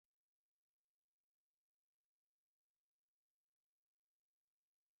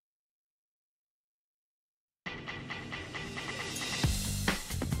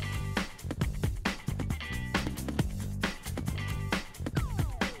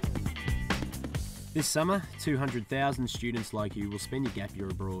This summer, 200,000 students like you will spend your gap year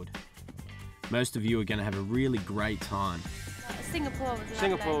abroad. Most of you are going to have a really great time. Singapore was lovely.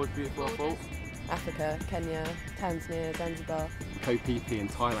 Singapore was beautiful, I thought. Africa, Kenya, Tanzania, Zanzibar. Koh Phi Phi in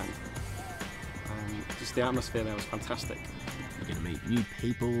Thailand. Just the atmosphere there was fantastic. You're going to meet new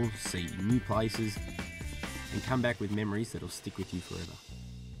people, see new places, and come back with memories that'll stick with you forever.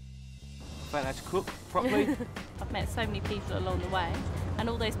 I learned how to cook properly. I've met so many people along the way, and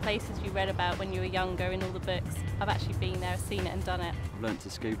all those places you read about when you were younger in all the books, I've actually been there, seen it and done it. I've learnt to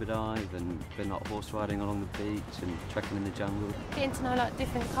scuba dive and been like horse riding along the beach and trekking in the jungle. Getting to know like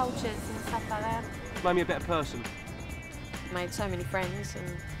different cultures and stuff like that. Made me a better person. Made so many friends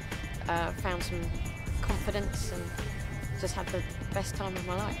and found some confidence and just had the best time of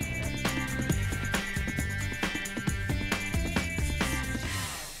my life.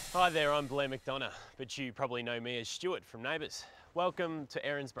 Hi there, I'm Blair McDonough, but you probably know me as Stuart from Neighbours. Welcome to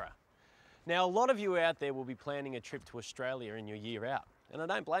Erinsborough. Now, a lot of you out there will be planning a trip to Australia in your year out, and I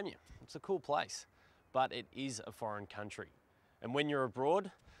don't blame you. It's a cool place, but it is a foreign country. And when you're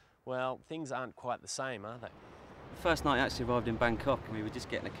abroad, well, things aren't quite the same, are they? The first night I actually arrived in Bangkok and we were just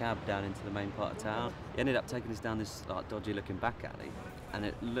getting a cab down into the main part of town. He ended up taking us down this like dodgy looking back alley, and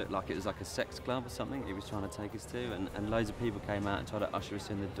it looked like it was like a sex club or something he was trying to take us to, and loads of people came out and tried to usher us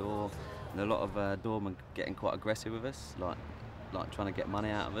in the door, and a lot of doormen getting quite aggressive with us, like trying to get money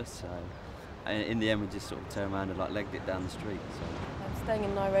out of us. So in the end we just sort of turned around and like legged it down the street. So. I'm staying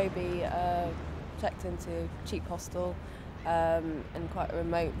in Nairobi, checked into a cheap hostel in quite a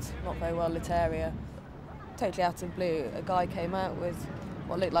remote, not very well lit area. Totally out of blue, a guy came out with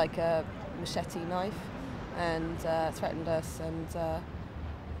what looked like a machete knife and threatened us and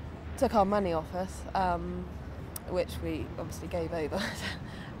took our money off us, which we obviously gave over.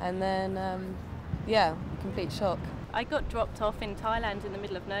 And then, yeah, complete shock. I got dropped off in Thailand in the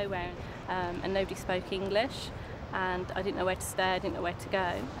middle of nowhere, and nobody spoke English, and I didn't know where to stay, I didn't know where to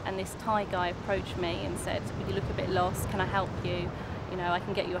go. And this Thai guy approached me and said, "You look a bit lost, can I help you? You know, I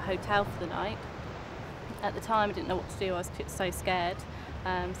can get you a hotel for the night." At the time I didn't know what to do, I was so scared,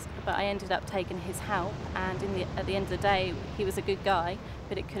 but I ended up taking his help, and at the end of the day he was a good guy,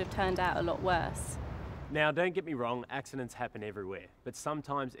 but it could have turned out a lot worse. Now, don't get me wrong, accidents happen everywhere, but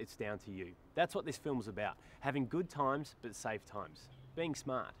sometimes it's down to you. That's what this film's about, having good times but safe times, being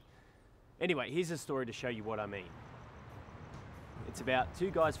smart. Anyway, here's a story to show you what I mean. It's about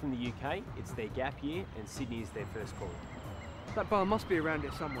two guys from the UK, it's their gap year, and Sydney is their first call. That bar must be around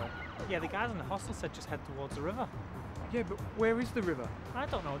here somewhere. Yeah, the guys in the hostel said just head towards the river. Yeah, but where is the river? I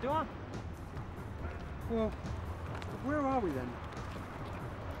don't know, do I? Well, where are we then?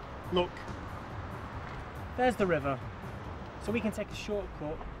 Look, there's the river, so we can take a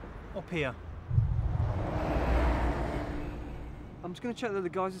shortcut up here. I'm just going to check that the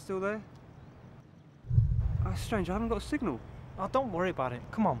guys are still there. Oh, strange, I haven't got a signal. Oh, don't worry about it,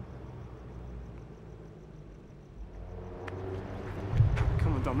 come on.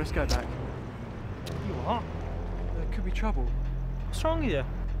 Come on, Dom, let's go back. You what? There could be trouble. What's wrong with you?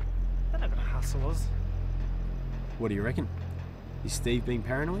 They're not going to hassle us. What do you reckon? Is Steve being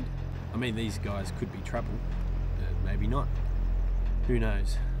paranoid? I mean, these guys could be trouble, but maybe not. Who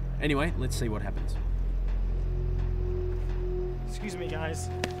knows? Anyway, let's see what happens. Excuse me, guys.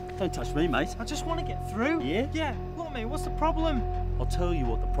 Don't touch me, mate. I just want to get through. Yeah? Yeah, look, mate, what's the problem? I'll tell you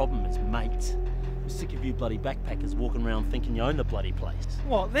what the problem is, mate. I'm sick of you bloody backpackers walking around thinking you own the bloody place.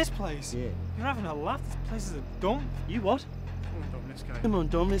 What, this place? Yeah. You're having a laugh, this place is a dump. You what? Come on, Dom, let's go. Come on,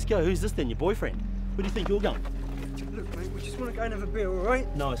 Dom, let's go. Who's this then, your boyfriend? Where do you think you're going? Look, mate, we just want to go and have a beer, all right?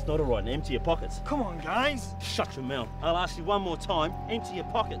 No, it's not all right. Now empty your pockets. Come on, guys. Shut your mouth. I'll ask you one more time. Empty your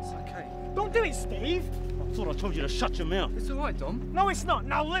pockets. Okay. Don't do it, Steve. I thought I told you to shut your mouth. It's all right, Dom. No, it's not.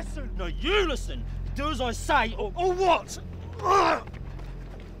 Now listen. No, you listen. Do as I say, or what?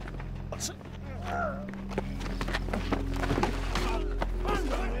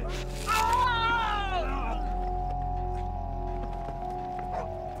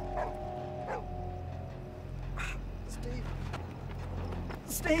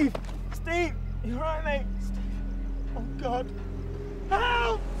 Steve, you alright, mate? Steve. Oh God.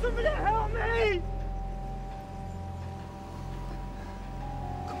 Help! Somebody help me!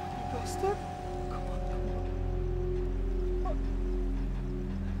 Come on, you bastard. Come on.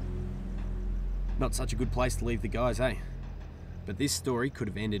 Not such a good place to leave the guys, eh? But this story could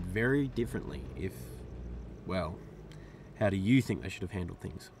have ended very differently if, well, how do you think they should have handled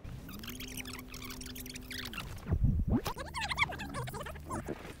things? We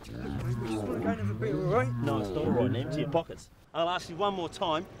just want to go and have a beer, all right? No, it's It's not all right, empty your pockets. I'll ask you one more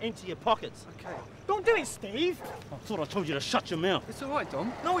time, empty your pockets. Okay. Don't do it, Steve! I thought I told you to shut your mouth. It's all right,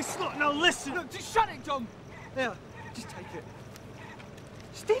 Dom. No, it's not. Now listen! Look, just shut it, Dom. There, just take it.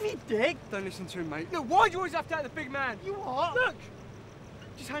 Stevie dick! Don't listen to him, mate. Look, why do you always have to act the big man? You what? Look!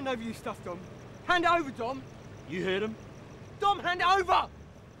 Just hand over your stuff, Dom. Hand it over, Dom. You heard him? Dom, hand it over!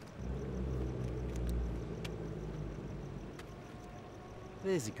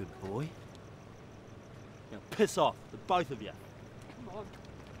 There's a good boy. Now piss off, the both of you. Come on.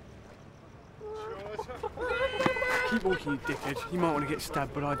 Keep walking, you dickhead. You might want to get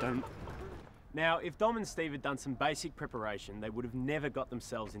stabbed, but I don't. Now, if Dom and Steve had done some basic preparation, they would have never got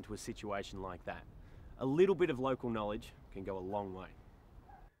themselves into a situation like that. A little bit of local knowledge can go a long way.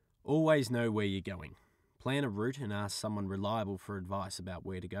 Always know where you're going. Plan a route and ask someone reliable for advice about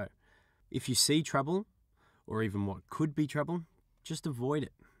where to go. If you see trouble, or even what could be trouble, just avoid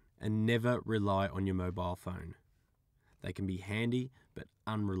it and never rely on your mobile phone. They can be handy but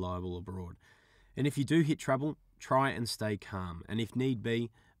unreliable abroad. And if you do hit trouble, try and stay calm. And if need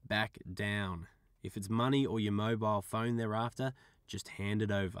be, back down. If it's money or your mobile phone they're after, just hand it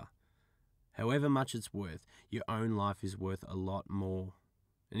over. However much it's worth, your own life is worth a lot more.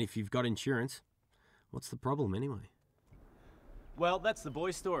 And if you've got insurance, what's the problem anyway? Well, that's the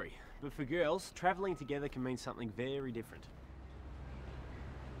boys' story. But for girls, travelling together can mean something very different.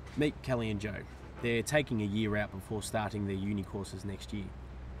 Meet Kelly and Joe. They're taking a year out before starting their uni courses next year.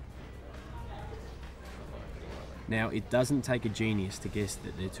 Now, it doesn't take a genius to guess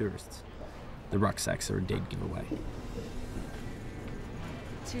that they're tourists. The rucksacks are a dead giveaway.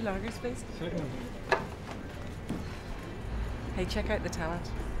 2 lagers, please. Hey, check out the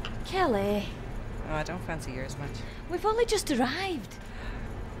talent. Kelly, Oh, I don't fancy yours much. we've only just arrived.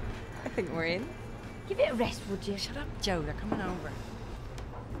 I think we're in. Give it a rest, would you? Shut up, Joe. They're coming over.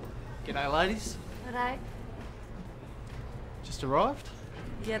 G'day, ladies. All right. Just arrived?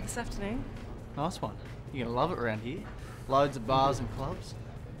 Yeah, this afternoon. Nice one. You're gonna love it around here. Loads of bars and clubs.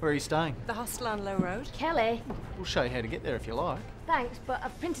 Where are you staying? The hostel on Low Road. Kelly, We'll show you how to get there if you like. thanks, but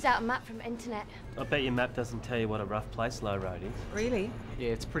I've printed out a map from the internet. I bet your map doesn't tell you what a rough place Low Road is. Really? Yeah,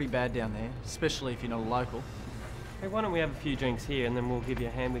 it's pretty bad down there, especially if you're not a local. Hey, why don't we have a few drinks here and then we'll give you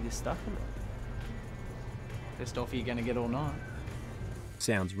a hand with your stuff? Best offer you're gonna get all night.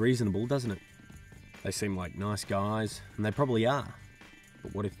 Sounds reasonable, doesn't it? They seem like nice guys, and they probably are.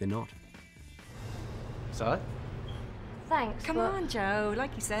 But what if they're not? So? Thanks, Come but on, Joe.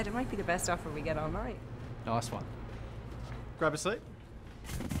 Like you said, it might be the best offer we get all night. Nice one. Grab a seat.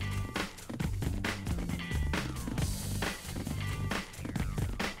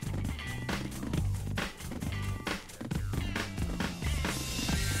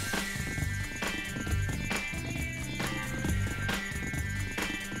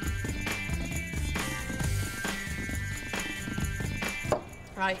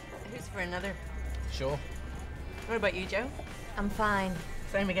 Right, who's for another? Sure. What about you, Joe? I'm fine.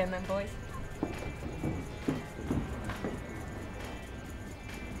 Same again then, boys.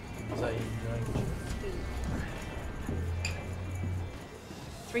 So you enjoying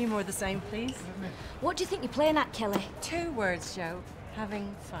 3 more the same, please. What do you think you're playing at, Kelly? 2 words, Joe.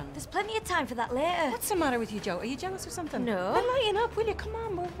 Having fun. There's plenty of time for that later. What's the matter with you, Joe? Are you jealous or something? No. Well, lighten up, will you? Come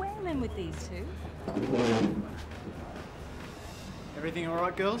on, we're whaling with these 2. Everything all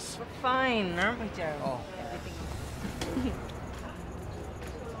right, girls? We're fine, aren't we, Joe? Oh. Everything.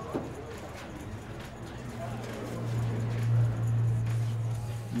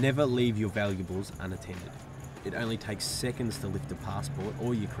 Never leave your valuables unattended. It only takes seconds to lift a passport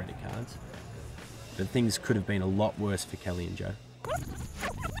or your credit cards. But things could have been a lot worse for Kelly and Joe.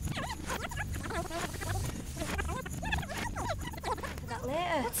 That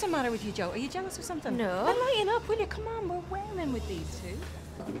later. What's the matter with you, Joe? Are you jealous or something? No. Well, lighten up, will you? Come on, we're whaling with these 2.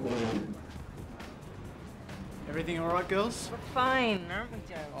 Everything all right, girls? We're fine, aren't we,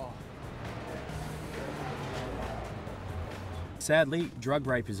 Joe? Oh. Sadly, drug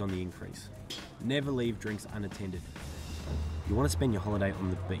rape is on the increase. Never leave drinks unattended. You want to spend your holiday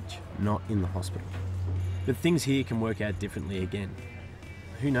on the beach, not in the hospital. But things here can work out differently again.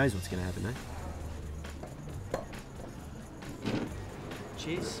 Who knows what's going to happen, eh?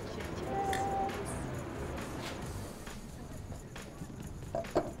 Cheers.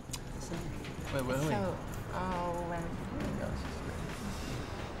 Where were we?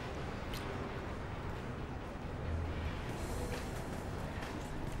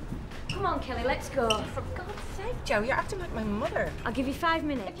 Come on, Kelly, let's go. For God's sake, Joe, you're acting like my mother. I'll give you 5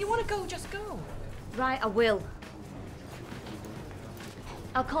 minutes. If you want to go, just go. Right, I will.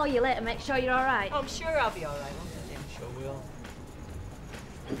 I'll call you later, make sure you're all right. Oh, I'm sure I'll be all right, won't I, Jim? Sure will.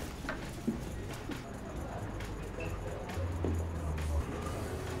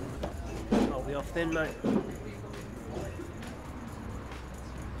 Be off then, mate.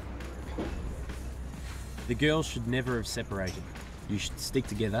 The girls should never have separated. You should stick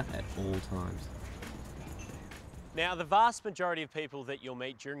together at all times. Now, the vast majority of people that you'll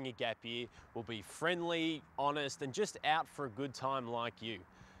meet during your gap year will be friendly, honest, and just out for a good time like you.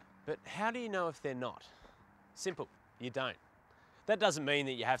 But how do you know if they're not? Simple, you don't. That doesn't mean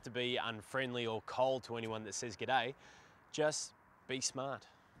that you have to be unfriendly or cold to anyone that says g'day. Just be smart.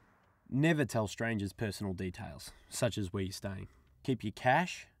 Never tell strangers personal details, such as where you're staying. Keep your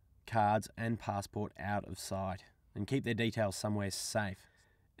cash, cards, and passport out of sight, and keep their details somewhere safe.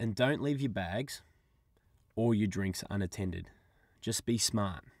 And don't leave your bags or your drinks unattended. Just be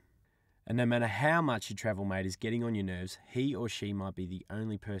smart. And no matter how much your travel mate is getting on your nerves, he or she might be the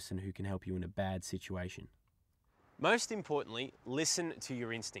only person who can help you in a bad situation. Most importantly, listen to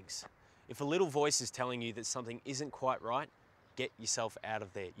your instincts. If a little voice is telling you that something isn't quite right, get yourself out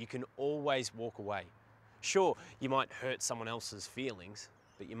of there. You can always walk away. Sure, you might hurt someone else's feelings,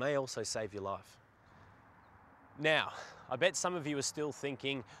 but you may also save your life. Now, I bet some of you are still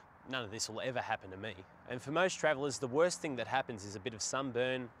thinking, none of this will ever happen to me. And for most travellers, the worst thing that happens is a bit of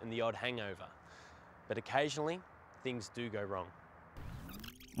sunburn and the odd hangover. But occasionally, things do go wrong.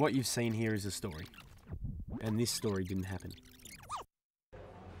 What you've seen here is a story, and this story didn't happen.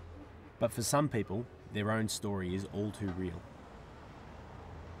 But for some people, their own story is all too real.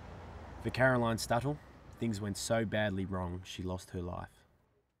 For Caroline Stuttle, things went so badly wrong she lost her life.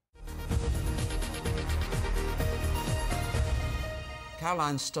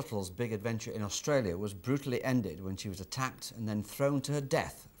 Caroline Stuttle's big adventure in Australia was brutally ended when she was attacked and then thrown to her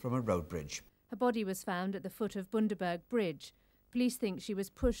death from a road bridge. Her body was found at the foot of Bundaberg Bridge. Police think she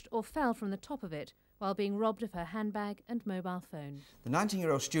was pushed or fell from the top of it while being robbed of her handbag and mobile phone. The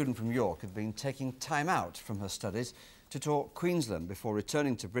 19-year-old student from York had been taking time out from her studies to tour Queensland before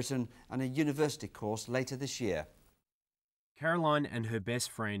returning to Britain and a university course later this year. Caroline and her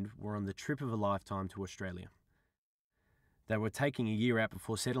best friend were on the trip of a lifetime to Australia. They were taking a year out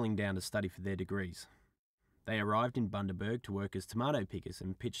before settling down to study for their degrees. They arrived in Bundaberg to work as tomato pickers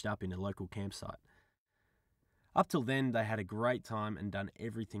and pitched up in a local campsite. Up till then, they had a great time and done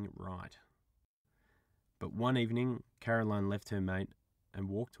everything right. But one evening, Caroline left her mate and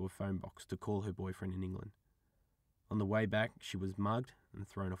walked to a phone box to call her boyfriend in England. On the way back, she was mugged and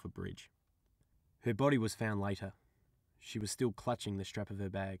thrown off a bridge. Her body was found later. She was still clutching the strap of her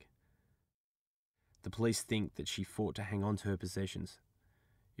bag. The police think that she fought to hang on to her possessions.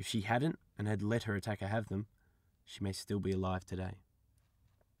 If she hadn't and had let her attacker have them, she may still be alive today.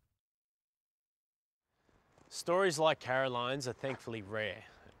 Stories like Caroline's are thankfully rare,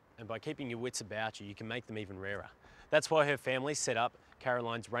 and by keeping your wits about you, you can make them even rarer. That's why her family set up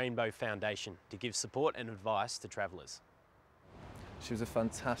Caroline's Rainbow Foundation to give support and advice to travellers. She was a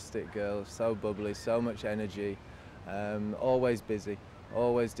fantastic girl, so bubbly, so much energy, always busy,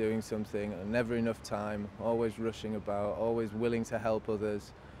 always doing something, never enough time, always rushing about, always willing to help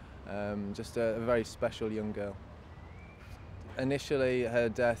others. Just a very special young girl. Initially, her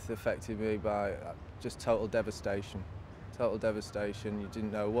death affected me by just total devastation. Total devastation. You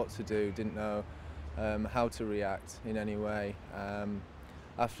didn't know what to do, didn't know how to react in any way.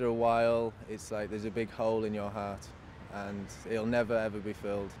 After a while, it's like there's a big hole in your heart, and it'll never ever be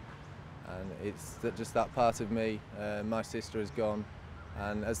filled. And it's just that part of me. My sister is gone,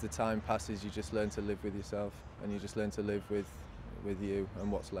 and as the time passes, you just learn to live with yourself, and you just learn to live with you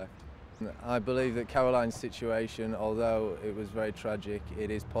and what's left. I believe that Caroline's situation, although it was very tragic, it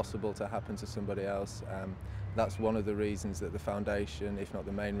is possible to happen to somebody else. That's one of the reasons that the foundation, if not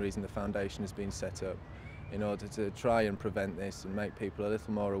the main reason the foundation has been set up, in order to try and prevent this and make people a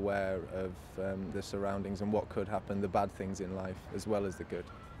little more aware of the surroundings and what could happen, the bad things in life as well as the good.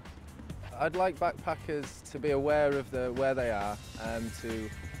 I'd like backpackers to be aware of where they are and to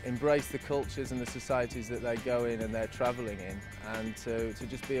embrace the cultures and the societies that they go in and they're travelling in, and to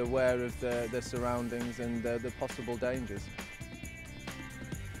just be aware of their surroundings and the possible dangers.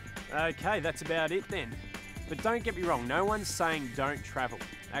 Okay, that's about it then. But don't get me wrong, no one's saying don't travel.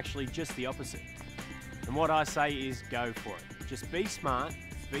 Actually, just the opposite. And what I say is go for it. Just be smart,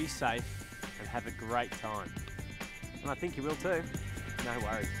 be safe, and have a great time. And I think you will too. No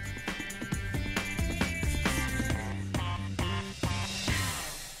worries.